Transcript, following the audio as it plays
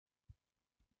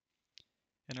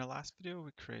In our last video,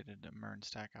 we created a MERN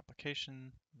stack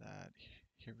application that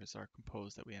here is our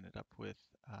compose that we ended up with,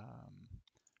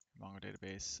 Mongo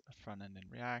database, a front end in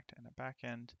React, and a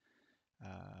backend.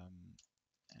 And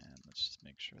let's just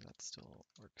make sure that still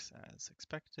works as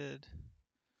expected.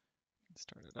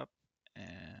 Start it up,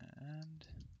 and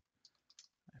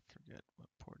I forget what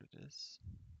port it is.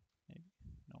 Maybe,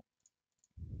 no.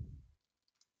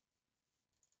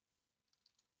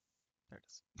 There it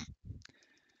is.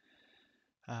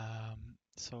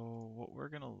 So what we're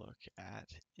gonna look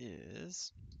at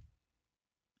is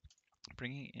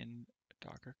bringing in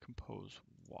Docker Compose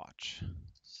Watch.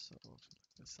 So if you look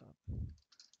this up,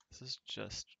 this is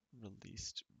just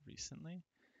released recently.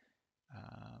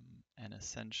 And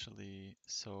essentially,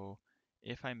 so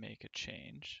if I make a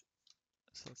change,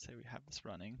 so let's say we have this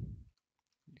running,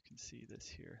 you can see this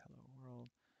here, hello world.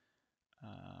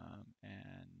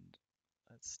 And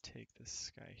let's take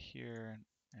this guy here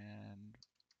and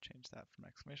change that from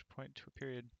exclamation point to a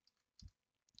period.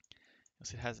 You'll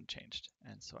see it hasn't changed.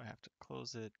 And so I have to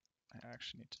close it. I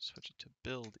actually need to switch it to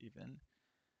build even.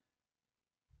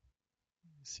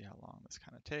 See how long this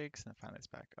kind of takes, and then finally it's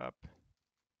back up,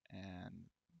 and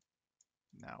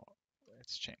now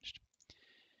it's changed.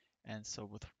 And so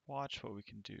with watch, what we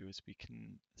can do is we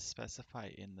can specify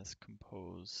in this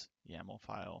compose YAML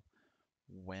file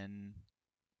when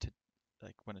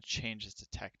when a change is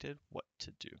detected, what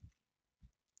to do.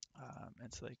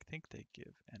 And so I think they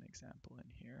give an example in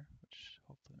here, which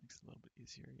hopefully makes it a little bit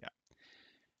easier. Yeah.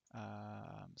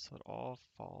 So it all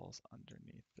falls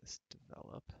underneath this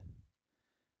develop.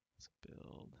 So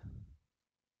build,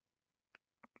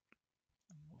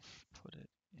 and we'll put it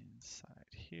inside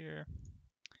here.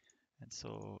 And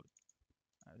so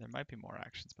there might be more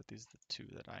actions, but these are the two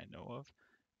that I know of.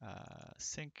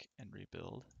 Sync and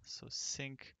rebuild. So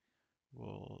sync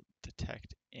will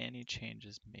detect any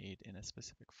changes made in a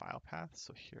specific file path.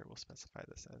 So here we'll specify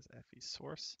this as fe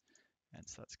source. And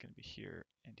so that's going to be here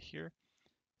and here.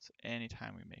 So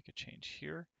anytime we make a change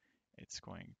here, it's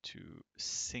going to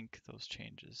sync those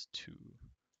changes to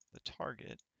the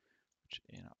target, which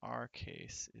in our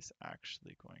case is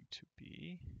actually going to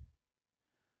be,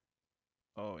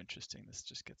 oh, interesting, this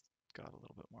just got a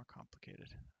little bit more complicated.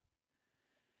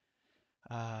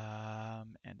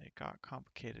 And it got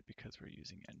complicated because we're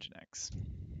using Nginx.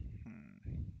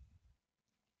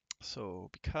 So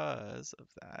because of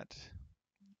that,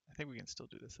 I think we can still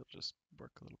do this, it'll just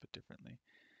work a little bit differently.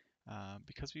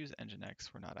 Because we use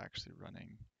Nginx, we're not actually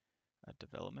running a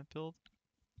development build.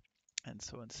 And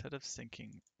so instead of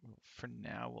syncing, for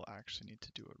now, we'll actually need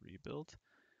to do a rebuild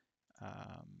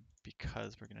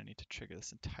because we're going to need to trigger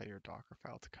this entire Docker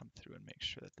file to come through and make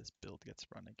sure that this build gets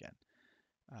run again.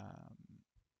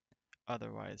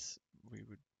 Otherwise, we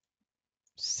would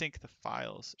sync the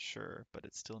files, sure, but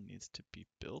it still needs to be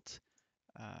built.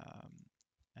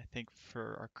 I think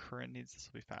for our current needs, this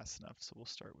will be fast enough, so we'll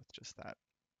start with just that.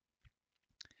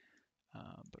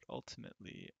 But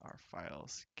ultimately, our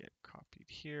files get copied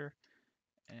here,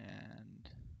 and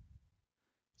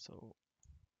so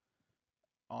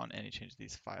on any change of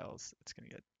these files, it's going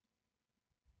to get,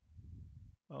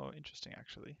 oh, interesting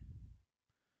actually.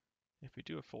 If we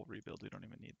do a full rebuild, we don't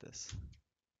even need this.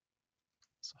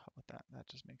 So how about that? That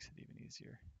just makes it even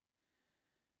easier.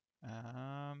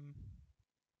 And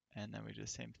then we do the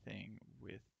same thing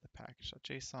with the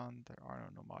package.json. There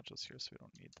are no modules here, so we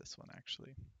don't need this one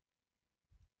actually.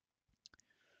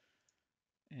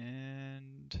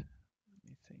 And let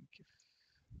me think if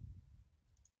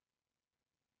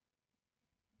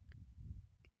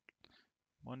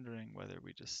wondering whether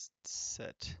we just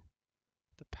set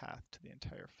the path to the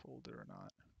entire folder or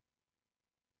not.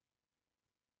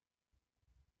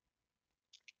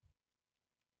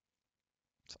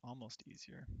 It's almost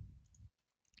easier.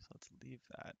 So let's leave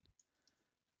that.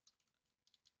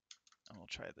 And we'll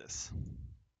try this.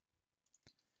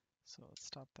 So let's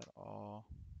stop that all,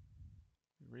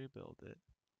 rebuild it,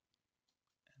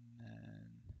 and then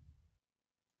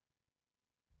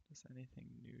does anything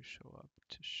new show up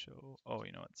to show? Oh,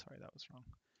 you know what? Sorry, that was wrong.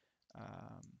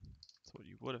 So what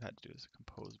you would have had to do is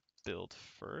compose build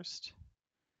first,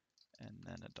 and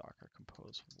then a Docker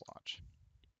compose watch.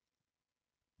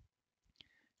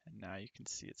 And now you can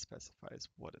see it specifies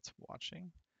what it's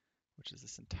watching, which is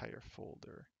this entire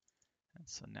folder. And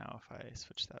so now if I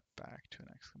switch that back to an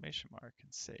exclamation mark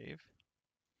and save,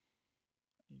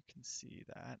 you can see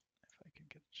that, if I can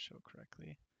get it to show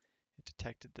correctly, it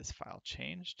detected this file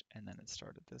changed, and then it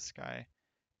started this guy,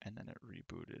 and then it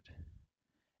rebooted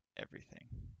everything,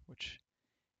 which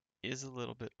is a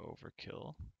little bit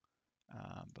overkill,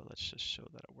 but let's just show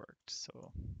that it worked.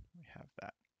 So we have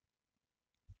that.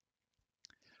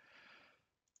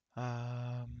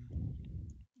 Um,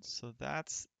 so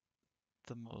that's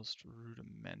the most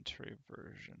rudimentary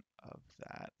version of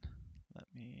that. Let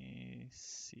me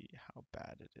see how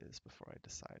bad it is before I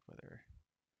decide whether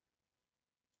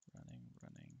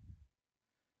running.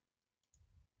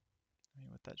 I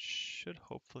mean, what that should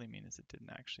hopefully mean is it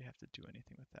didn't actually have to do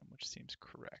anything with them, which seems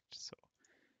correct. So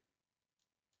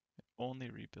it only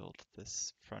rebuilt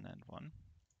this front end one.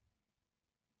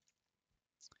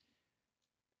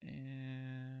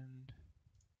 And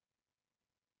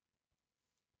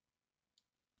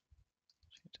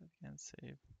change that again,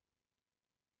 save.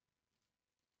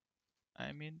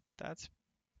 I mean, that's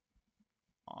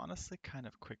honestly kind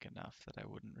of quick enough that I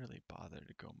wouldn't really bother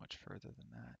to go much further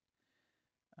than that.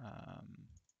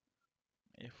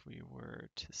 If we were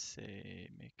to say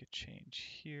make a change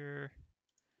here,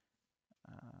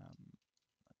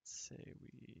 let's say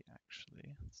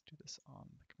let's do this on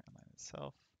the command line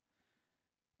itself.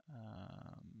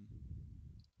 1.0,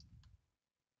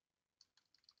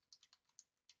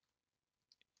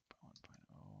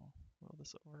 will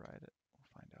this override it?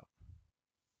 We'll find out.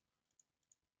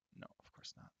 No, of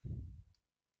course not.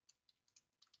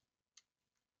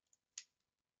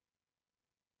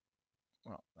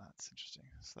 Well, that's interesting.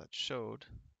 So that showed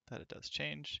that it does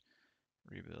change,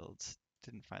 rebuilds,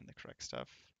 didn't find the correct stuff,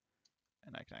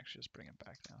 and I can actually just bring it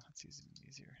back now. That's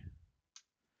easier.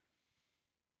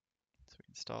 So we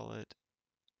install it.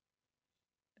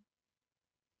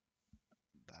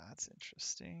 That's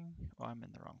interesting. Oh, I'm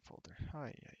in the wrong folder.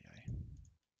 Ay.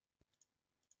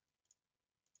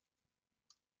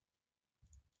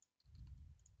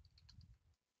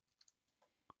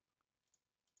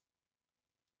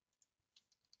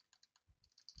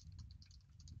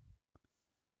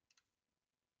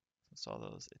 Install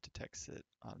those, it detects it,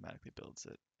 automatically builds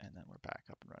it, and then we're back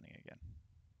up and running again.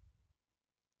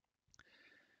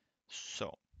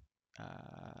 So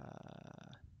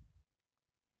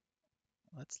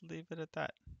let's leave it at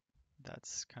that.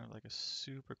 That's kind of like a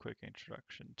super quick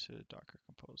introduction to Docker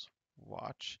Compose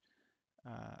Watch.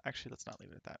 Actually, let's not leave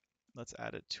it at that. Let's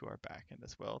add it to our backend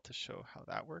as well to show how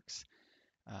that works.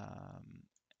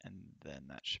 And then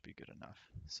that should be good enough.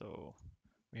 So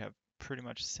we have pretty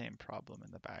much the same problem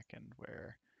in the backend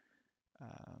where,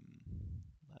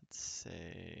 let's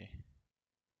say,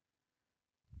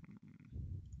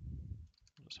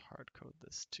 we'll just hard code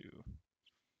this to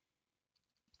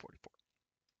 44.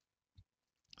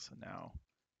 So now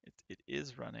it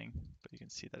is running, but you can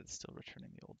see that it's still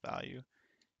returning the old value.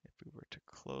 If we were to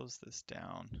close this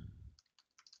down and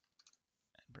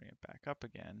bring it back up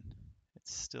again,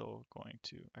 it's still going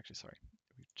to, actually, sorry,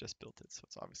 we've just built it, so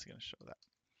it's obviously going to show that.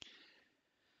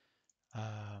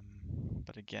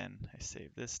 But again, I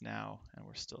save this now, and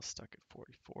we're still stuck at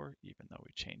 44, even though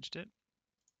we changed it.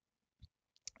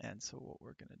 And so what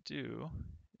we're going to do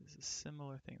is a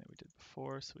similar thing that we did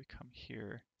before. So we come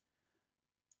here,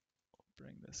 we'll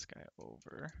bring this guy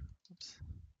over. Oops.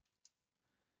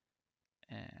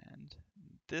 And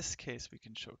in this case, we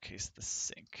can showcase the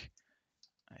sync,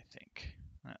 I think.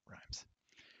 That rhymes.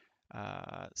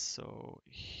 So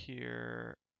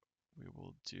here we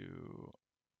will do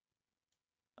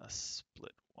a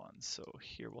split one. So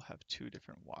here we'll have two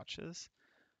different watches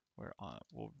where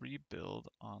we'll rebuild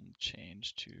on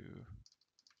change to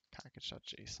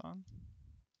package.json.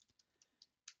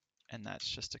 And that's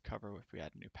just to cover if we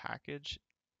add a new package,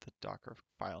 the Docker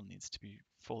file needs to be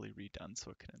fully redone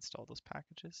so it can install those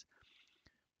packages.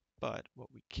 But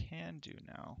what we can do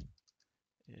now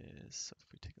is, so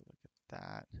if we take a look at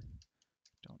that,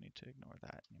 don't need to ignore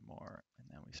that anymore. And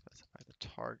then we specify the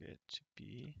target to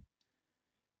be,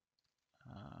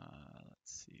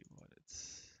 let's see what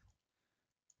it's,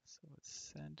 so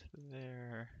it's sent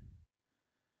there,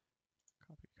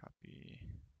 copy,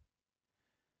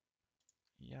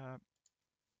 yep.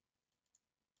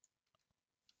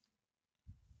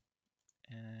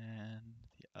 And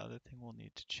the other thing we'll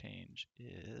need to change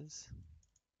is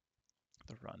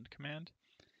the run command.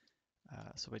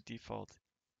 So by default,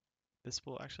 this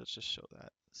will actually, let's just show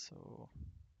that. So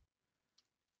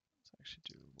let's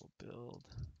actually we'll build.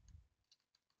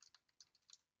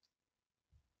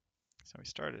 So we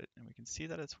started and we can see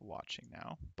that it's watching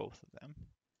now, both of them.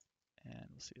 And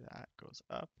we'll see that goes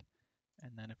up.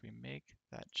 And then if we make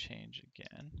that change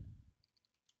again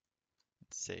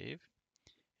and save,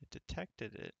 it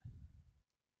detected it.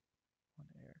 One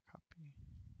error, copy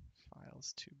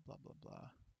files to blah, blah, blah.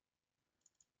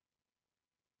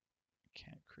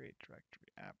 Can't create directory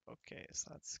app. Okay, so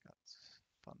that's got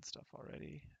fun stuff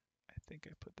already. I think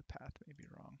I put the path maybe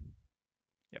wrong.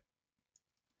 Yep.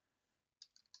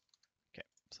 Okay,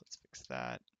 so let's fix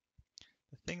that.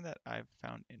 The thing that I've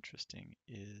found interesting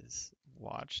is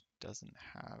watch doesn't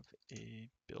have a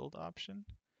build option.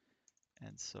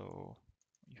 And so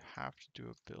you have to do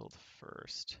a build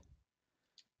first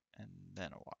and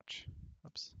then a watch.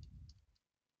 Oops.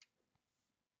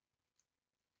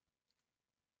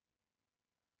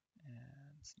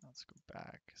 And so now let's go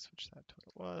back, switch that to what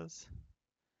it was.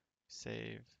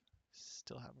 Save,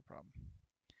 still have a problem.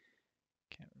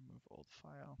 Can't remove old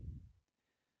file.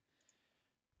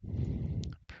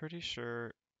 Pretty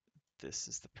sure this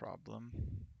is the problem,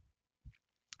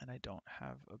 and I don't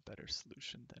have a better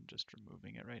solution than just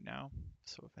removing it right now.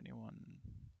 So if anyone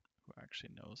who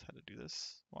actually knows how to do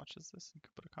this watches this and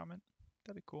could put a comment,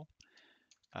 that'd be cool.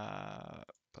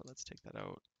 But let's take that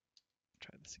out,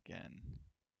 try this again,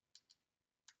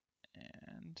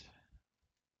 and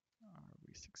are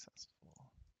we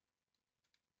successful?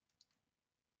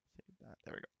 Save that,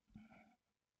 there we go.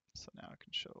 So now I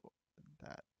can show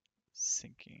that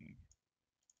syncing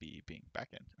B being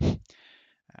backend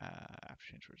after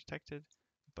change were detected,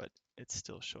 but it's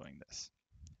still showing this.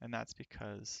 And that's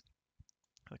because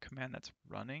the command that's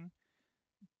running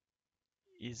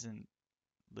isn't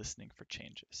listening for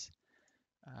changes.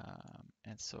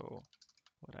 And so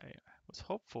what I was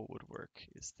hopeful would work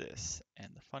is this.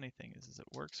 And the funny thing is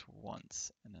it works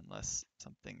once, and unless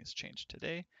something is changed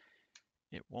today,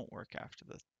 it won't work after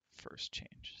the first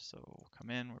change. So we'll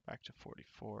come in, we're back to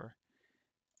 44,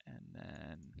 and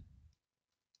then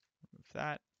remove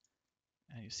that,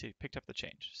 and you see it picked up the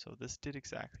change. So this did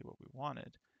exactly what we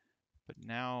wanted, but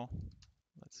now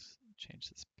let's change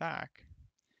this back.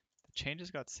 The changes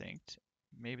got synced.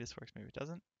 Maybe this works, maybe it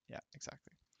doesn't. Yeah,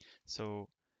 exactly. So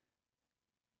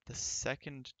the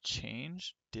second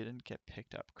change didn't get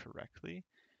picked up correctly,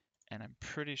 and I'm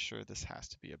pretty sure this has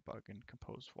to be a bug in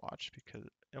Compose Watch because,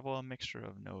 well, a mixture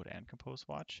of Node and Compose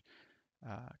Watch,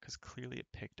 because clearly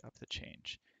it picked up the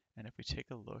change. And if we take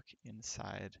a look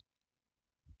inside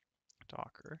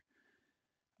Docker,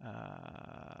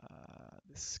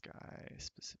 this guy,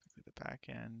 specifically the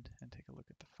backend, and take a look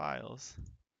at the files.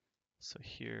 So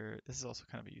here, this is also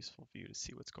kind of a useful view to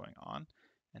see what's going on,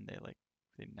 and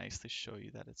they nicely show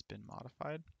you that it's been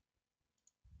modified.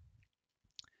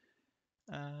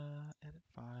 Edit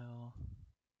file.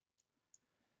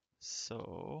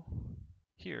 So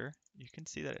here you can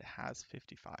see that it has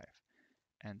 55.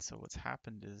 And so what's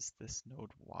happened is this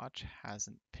node watch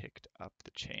hasn't picked up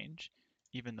the change,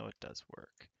 even though it does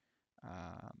work.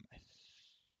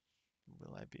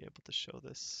 Will I be able to show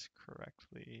this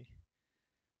correctly?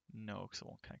 No, because it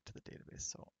won't connect to the database,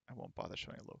 so I won't bother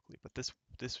showing it locally. But this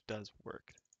does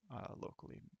work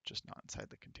locally, just not inside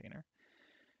the container.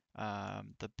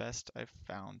 The best I've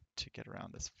found to get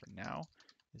around this for now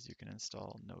is you can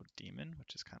install node daemon,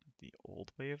 which is kind of the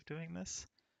old way of doing this.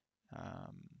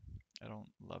 I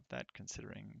don't love that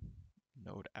considering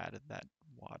Node added that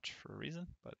watch for a reason,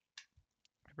 but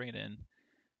bring it in,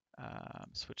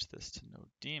 switch this to node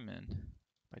daemon.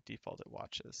 By default it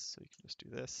watches, so you can just do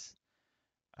this.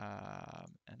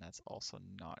 And that's also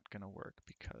not going to work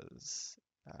because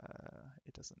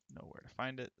it doesn't know where to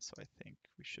find it, so I think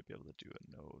we should be able to do a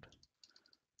node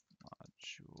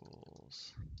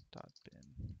modules.bin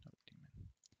node daemon.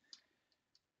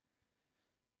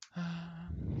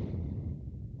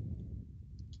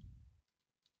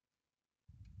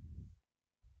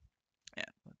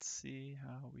 And let's see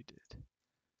how we did.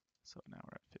 So now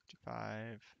we're at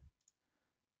 55.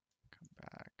 Come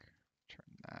back,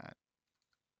 turn that.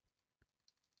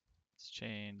 It's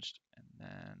changed, and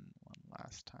then one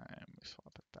last time we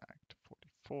swap it back to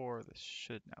 44. This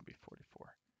should now be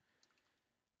 44.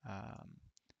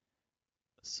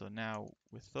 So now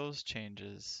with those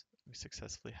changes, we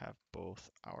successfully have both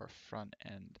our front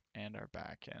end and our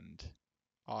back end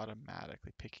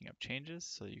automatically picking up changes.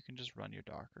 So you can just run your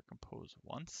Docker compose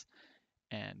once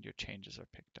and your changes are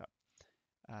picked up.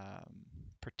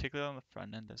 Particularly on the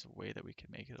front end, there's a way that we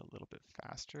can make it a little bit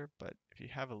faster, but if you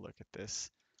have a look at this,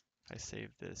 if I save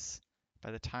this,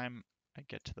 by the time I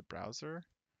get to the browser,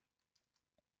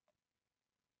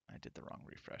 I did the wrong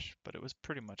refresh, but it was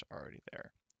pretty much already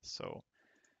there. So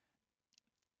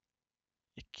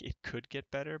it could get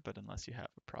better, but unless you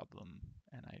have a problem,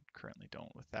 and I currently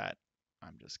don't with that,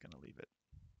 I'm just going to leave it.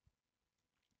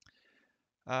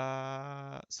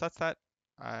 So that's that.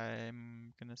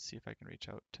 I'm going to see if I can reach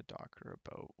out to Docker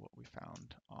about what we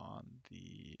found on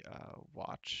the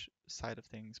watch side of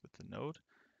things with the node,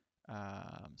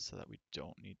 so that we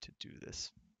don't need to do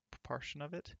this portion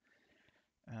of it,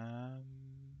 and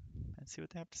see what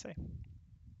they have to say.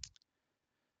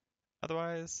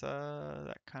 Otherwise,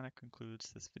 that kind of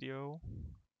concludes this video,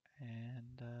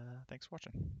 and thanks for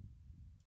watching.